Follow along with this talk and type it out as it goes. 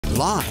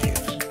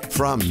Live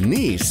from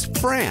Nice,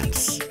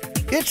 France,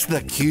 it's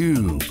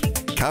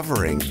theCUBE,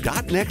 covering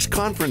 .next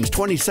Conference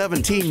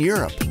 2017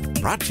 Europe.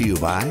 Brought to you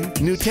by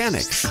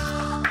Nutanix.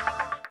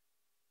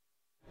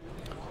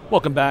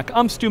 Welcome back,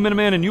 I'm Stu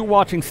Miniman and you're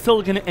watching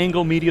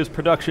SiliconANGLE Media's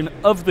production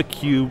of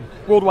theCUBE,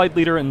 worldwide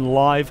leader in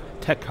live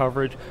tech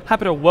coverage.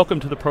 Happy to welcome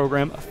to the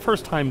program a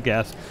first-time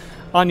guest,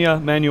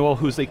 Anja Manuel,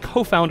 who's a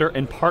co-founder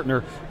and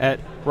partner at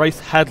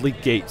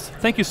RiceHadleyGates.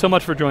 Thank you so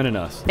much for joining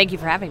us. Thank you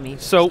for having me.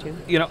 So,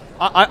 you know,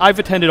 I've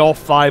attended all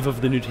 5 of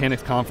the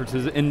Nutanix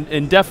conferences,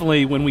 and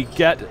definitely when we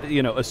get,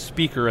 you know, a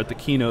speaker at the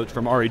keynote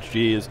from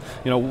RHG is,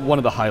 you know, one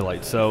of the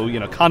highlights. So, you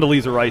know,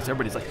 Condoleezza Rice,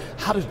 everybody's like,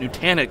 how does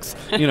Nutanix,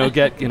 you know,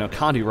 get, you know,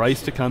 Condi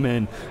Rice to come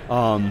in,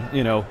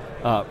 you know,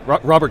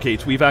 Robert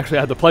Gates, we've actually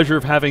had the pleasure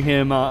of having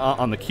him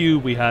on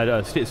theCUBE. We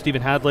had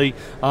Stephen Hadley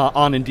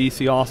on in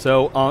DC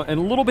also, and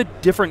a little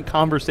bit different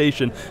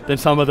conversation than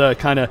some of the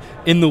kind of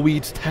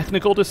in-the-weeds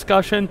technical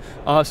discussion.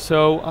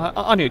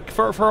 Anja,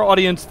 for our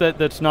audience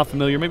that's not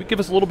familiar, maybe give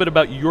us a little bit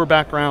about your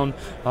background,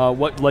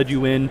 what led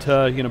you in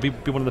to, you know, be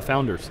one of the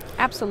founders.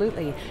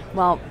 Absolutely.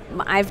 Well,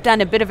 I've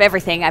done a bit of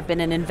everything. I've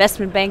been an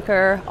investment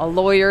banker, a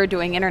lawyer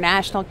doing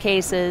international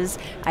cases.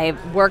 I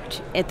have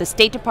worked at the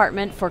State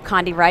Department for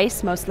Condi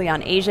Rice, mostly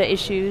on Asia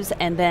issues,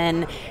 and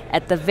then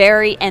at the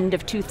very end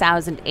of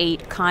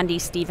 2008, Condi,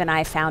 Steve, and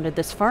I founded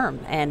this firm,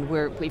 and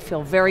we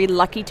feel very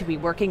lucky to be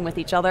working with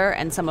each other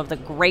and some of the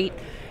great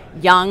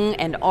young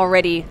and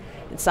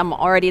some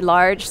already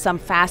large, some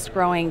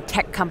fast-growing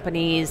tech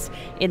companies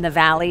in the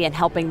Valley and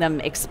helping them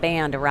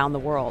expand around the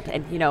world.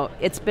 And you know,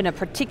 it's been a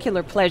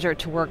particular pleasure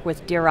to work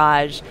with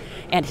Dheeraj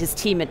and his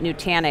team at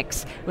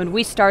Nutanix. When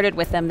we started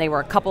with them, they were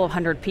a couple of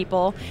hundred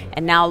people,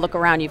 and now look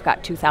around, you've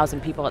got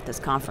 2,000 people at this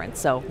conference,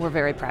 so we're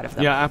very proud of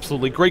them. Yeah,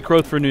 absolutely. Great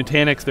growth for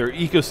Nutanix, their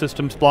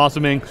ecosystem's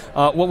blossoming.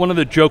 One of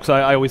the jokes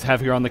I always have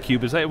here on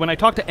theCUBE is when I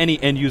talk to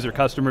any end user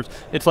customers,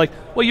 it's like,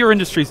 well, your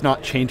industry's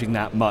not changing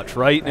that much,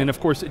 right? And of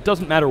course, it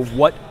doesn't matter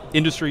what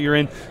industry you're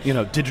in, you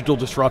know, digital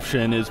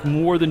disruption is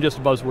more than just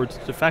a buzzword.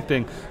 It's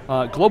affecting.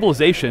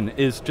 Globalization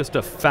is just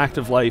a fact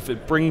of life.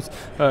 It brings,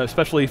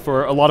 especially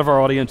for a lot of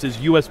our audience is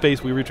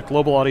US-based, we reach a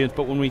global audience,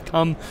 but when we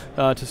come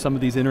to some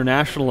of these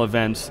international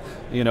events,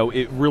 you know,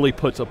 it really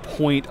puts a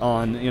point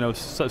on, you know,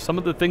 some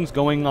of the things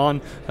going on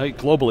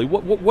globally.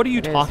 What are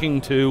you talking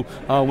to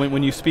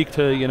when you speak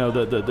to, you know,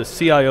 the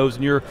CIOs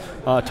and you're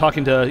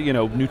talking to, you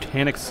know,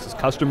 Nutanix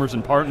customers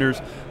and partners?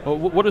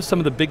 What are some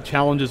of the big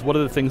challenges? What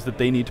are the things that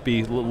they need to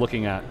be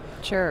looking at?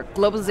 Sure,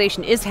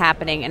 globalization is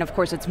happening, and of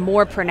course it's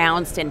more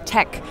pronounced in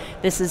tech.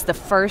 This is the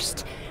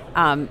first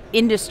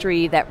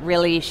industry that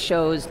really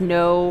shows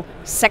no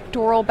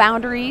sectoral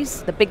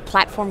boundaries. The big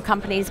platform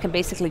companies can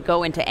basically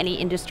go into any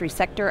industry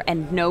sector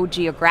and no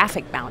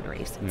geographic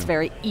boundaries. It's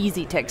very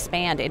easy to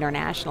expand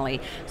internationally.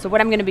 So what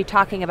I'm going to be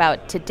talking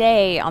about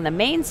today on the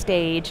main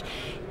stage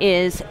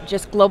is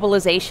just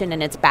globalization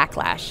and its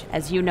backlash.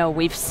 As you know,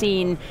 we've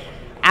seen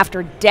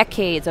after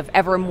decades of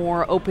ever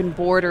more open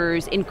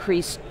borders,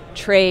 increased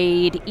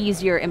trade,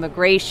 easier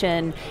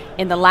immigration,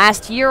 in the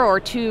last year or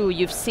two,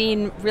 you've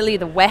seen really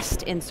the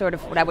West in sort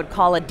of what I would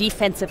call a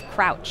defensive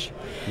crouch.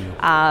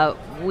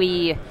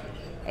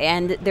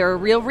 And there are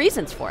real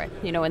reasons for it.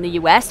 You know, in the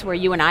US, where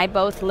you and I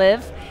both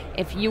live,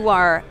 if you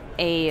are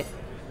a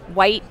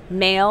white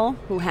male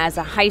who has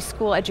a high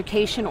school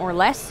education or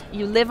less,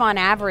 you live on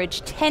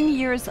average 10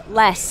 years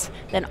less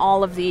than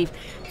all of the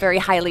very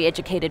highly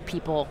educated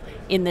people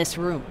in this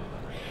room.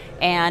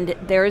 And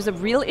there is a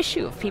real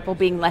issue of people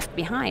being left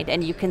behind,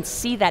 and you can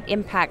see that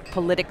impact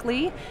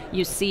politically.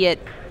 You see it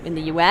in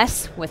the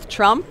US with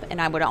Trump,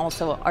 and I would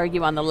also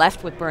argue on the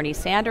left with Bernie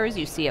Sanders.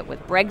 You see it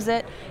with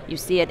Brexit. You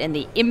see it in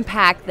the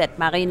impact that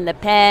Marine Le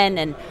Pen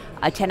and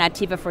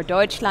Alternative for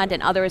Deutschland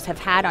and others have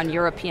had on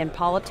European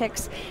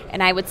politics.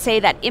 And I would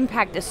say that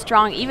impact is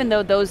strong, even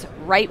though those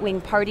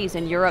right-wing parties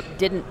in Europe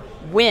didn't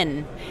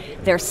win.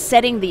 They're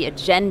setting the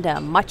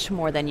agenda much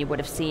more than you would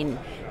have seen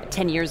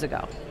 10 years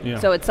ago. Yeah.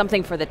 So it's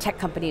something for the tech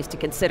companies to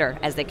consider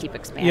as they keep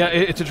expanding. Yeah,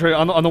 it's a trade.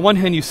 On the one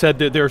hand, you said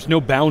that there's no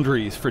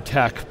boundaries for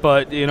tech,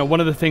 but you know, one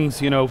of the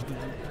things, you know,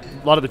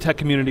 a lot of the tech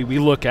community we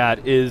look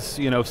at is,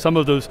 you know, some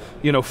of those,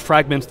 you know,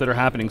 fragments that are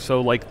happening. So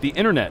like the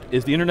internet,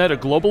 is the internet a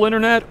global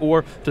internet,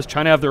 or does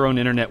China have their own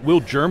internet? Will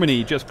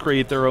Germany just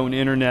create their own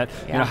internet?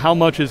 Yeah. You know, how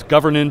much is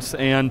governance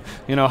and,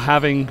 you know,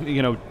 having,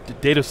 you know,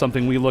 data,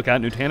 something we look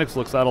at, Nutanix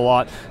looks at a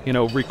lot, you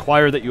know,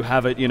 require that you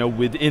have it, you know,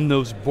 within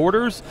those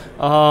borders,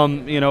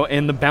 you know,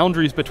 and the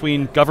boundaries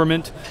between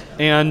government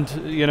and,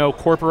 you know,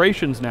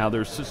 corporations now.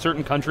 There's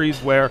certain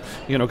countries where,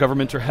 you know,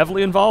 governments are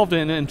heavily involved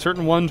in, and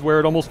certain ones where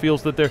it almost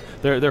feels that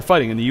they're fighting.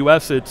 In the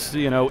US, it's,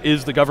 you know,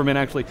 is the government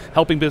actually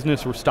helping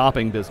business or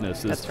stopping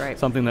business? That's right.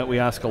 Something that we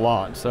ask a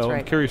lot. So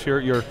I'm curious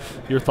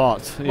your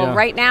thoughts. Well,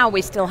 right now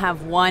we still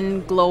have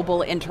one global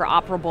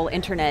interoperable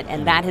internet,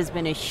 and that has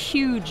been a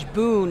huge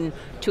boon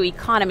to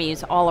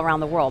economies all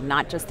around the world,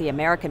 not just the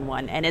American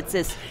one. And it's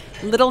this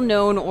little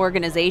known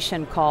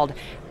organization called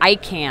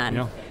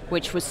ICANN,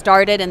 which was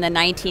started in the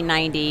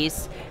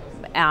 1990s.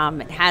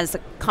 It has a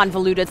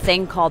convoluted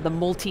thing called the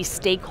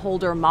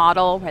multi-stakeholder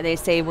model, where they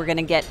say we're going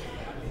to get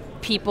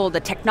people, the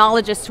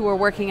technologists who are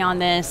working on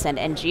this, and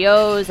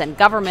NGOs and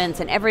governments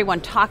and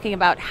everyone talking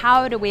about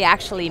how do we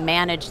actually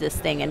manage this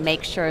thing and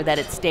make sure that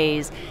it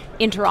stays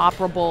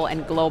interoperable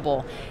and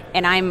global.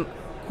 And I'm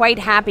quite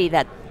happy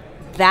that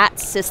that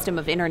system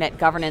of internet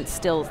governance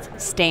still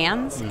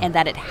stands and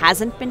that it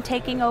hasn't been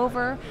taken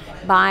over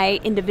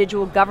by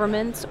individual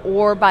governments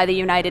or by the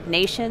United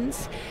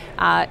Nations.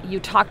 You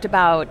talked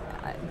about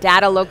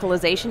data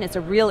localization. It's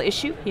a real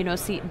issue. You know,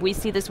 we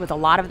see this with a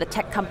lot of the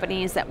tech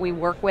companies that we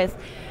work with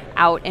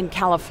out in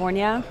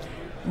California.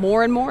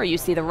 More and more, you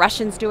see the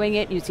Russians doing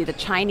it, you see the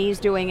Chinese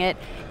doing it,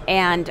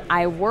 and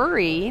I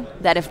worry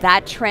that if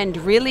that trend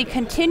really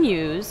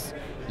continues,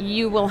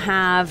 you will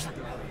have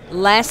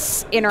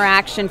less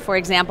interaction, for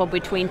example,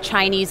 between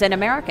Chinese and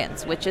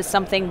Americans, which is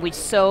something we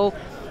so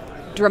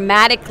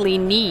dramatically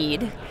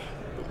need.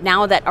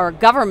 Now that our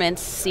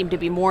governments seem to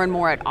be more and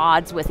more at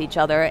odds with each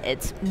other,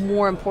 it's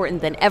more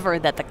important than ever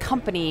that the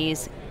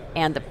companies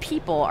and the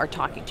people are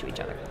talking to each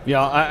other.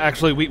 Yeah,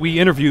 actually, we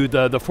interviewed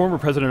the former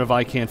president of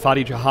ICANN,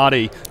 Fadi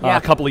Jahadi, a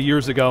couple of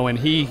years ago, and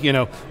he,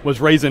 was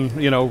raising,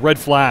 red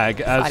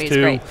flag as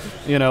Fadi's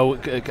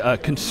to,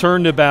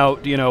 concerned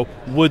about,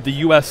 would the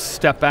U.S.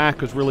 step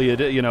back, was really,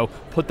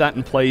 put that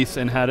in place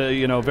and had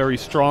a, very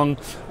strong,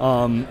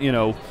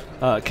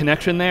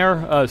 connection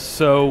there.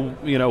 So,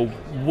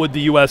 would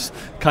the U.S.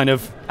 kind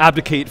of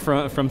abdicate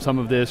from some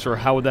of this, or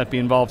how would that be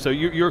involved? So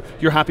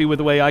you're happy with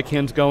the way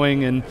ICANN's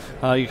going and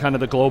you kind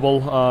of the global,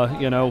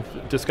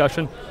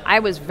 discussion? I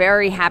was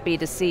very happy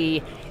to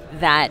see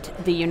that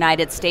the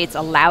United States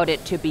allowed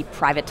it to be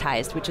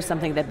privatized, which is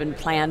something that had been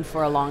planned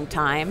for a long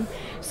time.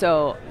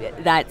 So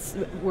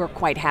we're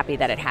quite happy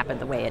that it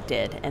happened the way it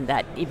did, and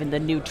that even the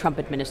new Trump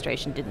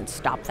administration didn't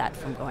stop that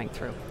from going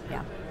through.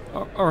 Yeah.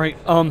 All right,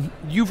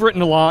 you've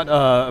written a lot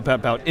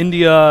about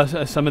India,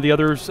 some of the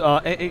others.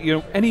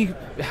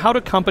 How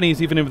do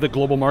companies, even in the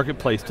global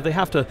marketplace, do they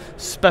have to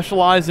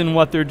specialize in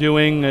what they're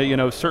doing?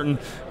 Certain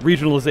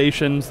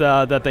regionalizations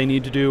that they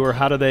need to do, or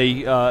how do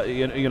they,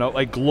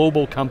 a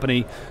global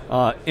company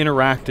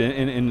interact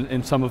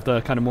in some of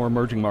the kind of more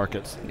emerging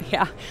markets?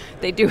 Yeah,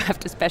 they do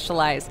have to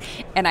specialize,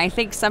 and I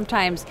think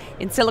sometimes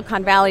in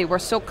Silicon Valley we're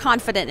so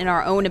confident in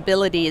our own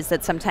abilities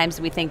that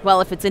sometimes we think,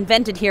 well, if it's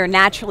invented here,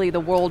 naturally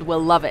the world will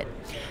love it.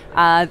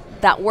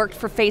 That worked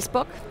for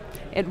Facebook,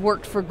 it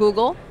worked for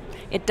Google.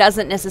 It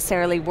doesn't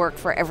necessarily work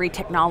for every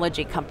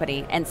technology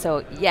company, and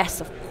so yes,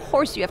 of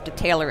course you have to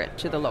tailor it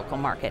to the local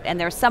market. And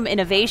there are some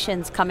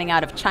innovations coming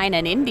out of China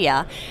and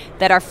India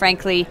that are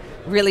frankly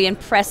really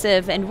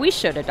impressive, and we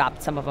should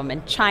adopt some of them.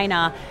 In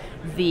China,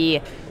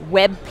 the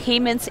web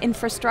payments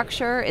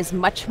infrastructure is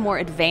much more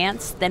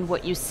advanced than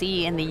what you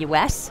see in the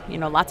US.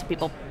 Lots of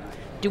people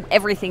do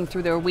everything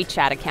through their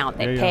WeChat account.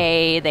 They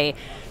pay, they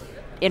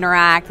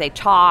interact, they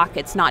talk.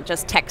 It's not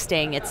just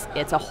texting,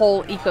 it's a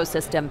whole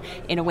ecosystem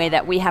in a way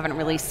that we haven't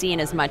really seen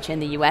as much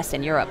in the US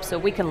and Europe, so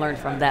we can learn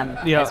from them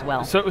as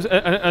well. So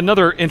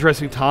another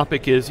interesting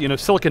topic is,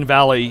 Silicon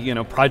Valley,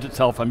 prides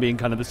itself on being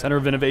kind of the center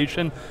of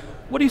innovation.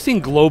 What are you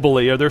seeing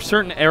globally? Are there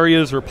certain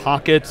areas or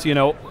pockets,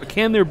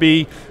 can there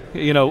be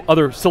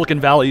other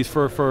Silicon Valleys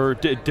for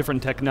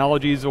different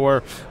technologies,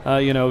 or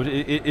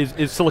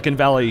is Silicon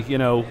Valley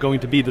going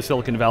to be the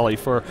Silicon Valley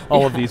for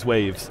all of these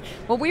waves?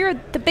 Well, we're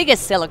the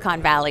biggest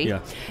Silicon Valley,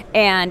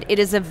 and it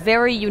is a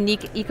very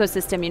unique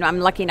ecosystem. I'm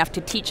lucky enough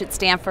to teach at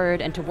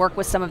Stanford and to work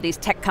with some of these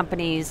tech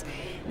companies.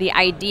 The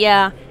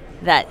idea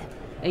that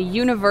a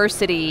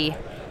university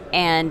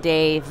and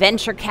a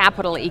venture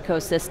capital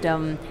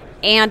ecosystem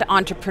and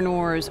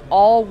entrepreneurs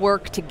all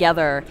work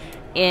together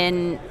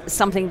in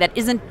something that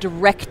isn't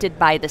directed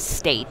by the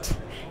state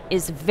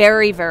is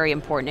very, very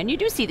important. And you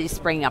do see these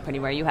springing up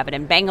anywhere. You have it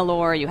in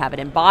Bangalore, you have it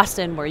in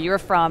Boston, where you're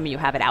from, you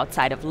have it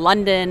outside of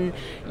London,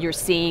 you're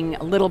seeing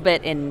a little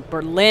bit in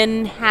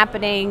Berlin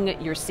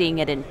happening, you're seeing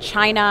it in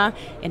China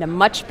in a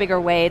much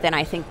bigger way than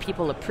I think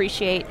people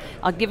appreciate.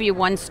 I'll give you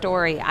one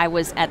story. I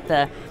was at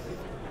the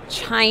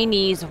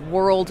Chinese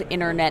World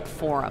Internet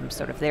Forum,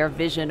 sort of their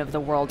vision of the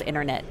world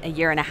internet, a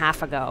year and a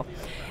half ago.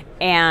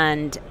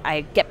 And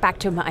I get back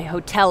to my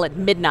hotel at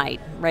midnight,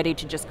 ready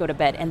to just go to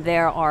bed, and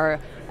there are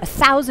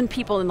 1,000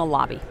 people in the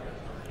lobby,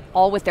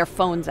 all with their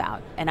phones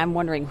out. And I'm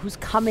wondering, who's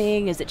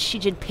coming? Is it Xi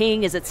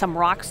Jinping? Is it some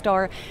rock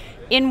star?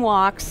 In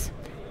walks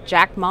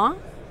Jack Ma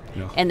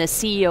and the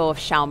CEO of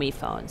Xiaomi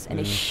phones. And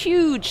a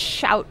huge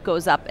shout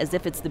goes up as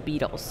if it's the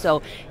Beatles.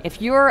 So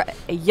if you're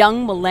a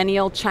young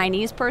millennial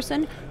Chinese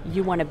person,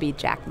 you want to be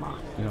Jack Ma.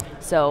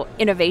 So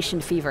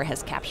innovation fever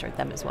has captured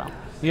them as well.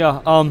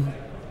 Yeah.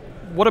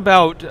 What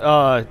about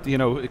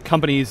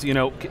companies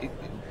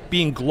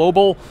being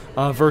global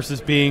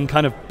versus being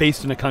kind of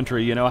based in a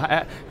country?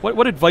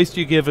 What advice do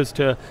you give as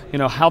to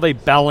how they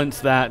balance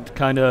that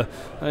kind of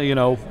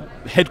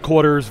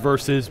headquarters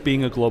versus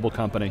being a global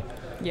company?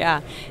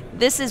 Yeah,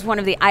 this is one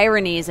of the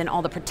ironies in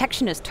all the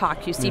protectionist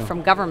talk you see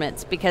from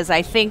governments, because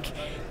I think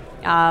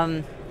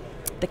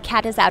the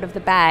cat is out of the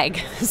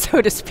bag,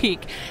 so to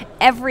speak.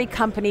 Every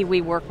company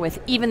we work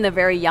with, even the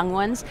very young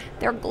ones,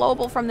 they're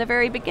global from the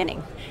very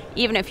beginning.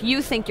 Even if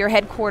you think your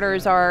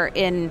headquarters are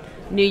in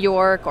New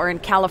York or in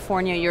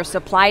California, your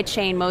supply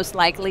chain most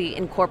likely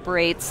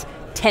incorporates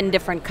 10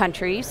 different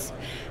countries.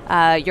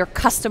 Your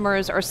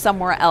customers are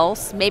somewhere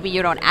else. Maybe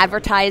you don't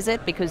advertise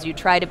it because you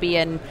try to be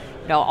an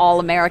all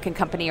American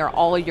company or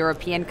all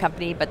European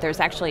company, but there's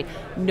actually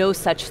no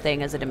such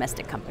thing as a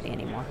domestic company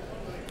anymore.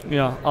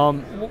 Yeah,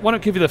 want to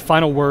give you the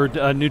final word,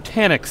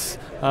 Nutanix.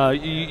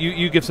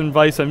 You give some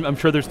advice. I'm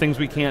sure there's things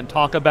we can't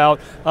talk about,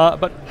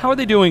 but how are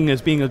they doing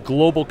as being a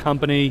global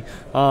company?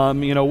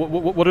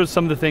 What are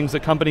some of the things a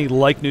company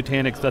like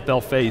Nutanix that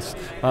they'll face,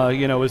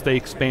 as they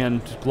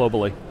expand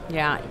globally?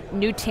 Yeah,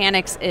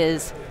 Nutanix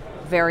is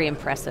very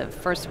impressive.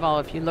 First of all,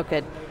 if you look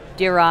at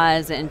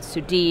Dheeraj and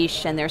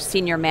Sudesh and their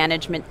senior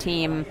management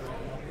team,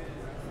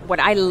 what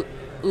I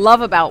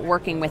love about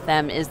working with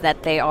them is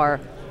that they are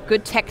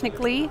good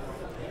technically,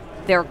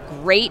 they're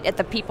great at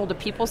the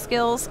people-to-people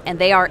skills, and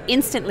they are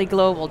instantly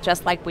global,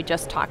 just like we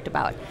just talked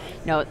about.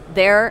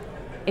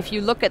 If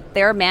you look at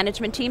their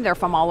management team, they're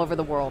from all over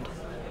the world.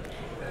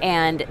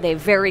 And they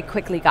very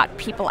quickly got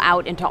people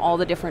out into all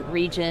the different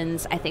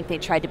regions. I think they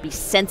tried to be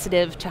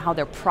sensitive to how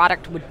their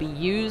product would be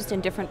used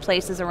in different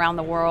places around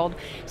the world.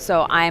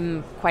 So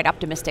I'm quite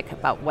optimistic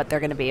about what they're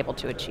going to be able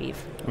to achieve.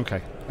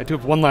 Okay, I do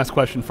have one last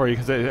question for you,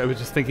 because I was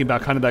just thinking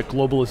about kind of that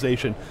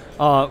globalization.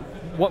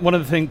 One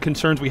of the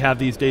concerns we have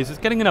these days is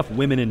getting enough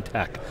women in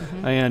tech.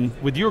 Mm-hmm.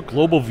 And with your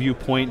global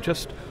viewpoint,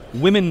 just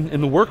women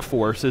in the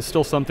workforce is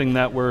still something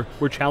that we're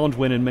challenged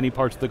with in many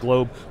parts of the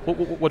globe.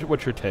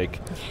 What's your take?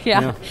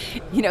 Yeah,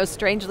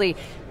 strangely,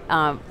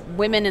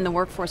 women in the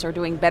workforce are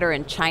doing better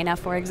in China,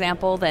 for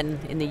example, than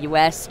in the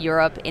US,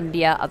 Europe,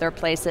 India, other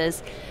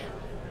places.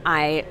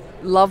 I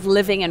love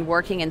living and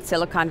working in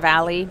Silicon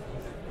Valley.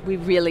 We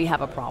really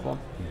have a problem,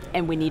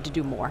 and we need to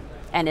do more.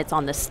 And it's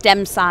on the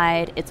STEM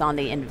side, it's on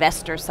the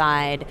investor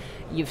side.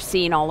 You've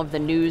seen all of the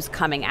news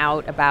coming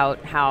out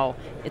about how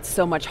it's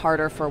so much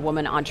harder for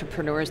women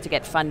entrepreneurs to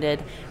get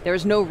funded.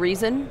 There's no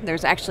reason.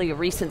 There's actually a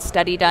recent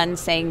study done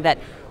saying that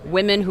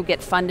women who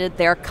get funded,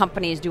 their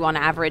companies do on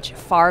average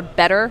far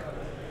better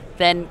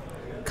than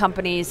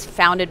companies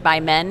founded by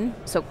men.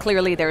 So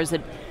clearly there's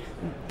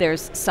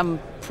some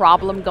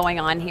problem going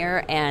on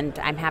here, and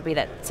I'm happy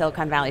that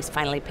Silicon Valley is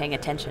finally paying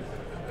attention.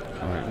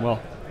 All right,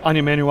 well,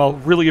 Anja Manuel,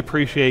 really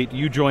appreciate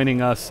you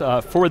joining us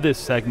for this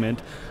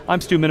segment. I'm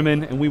Stu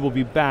Miniman, and we will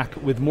be back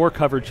with more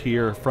coverage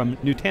here from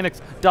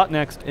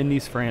Nutanix.next in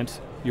Nice,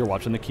 France. You're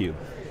watching theCUBE.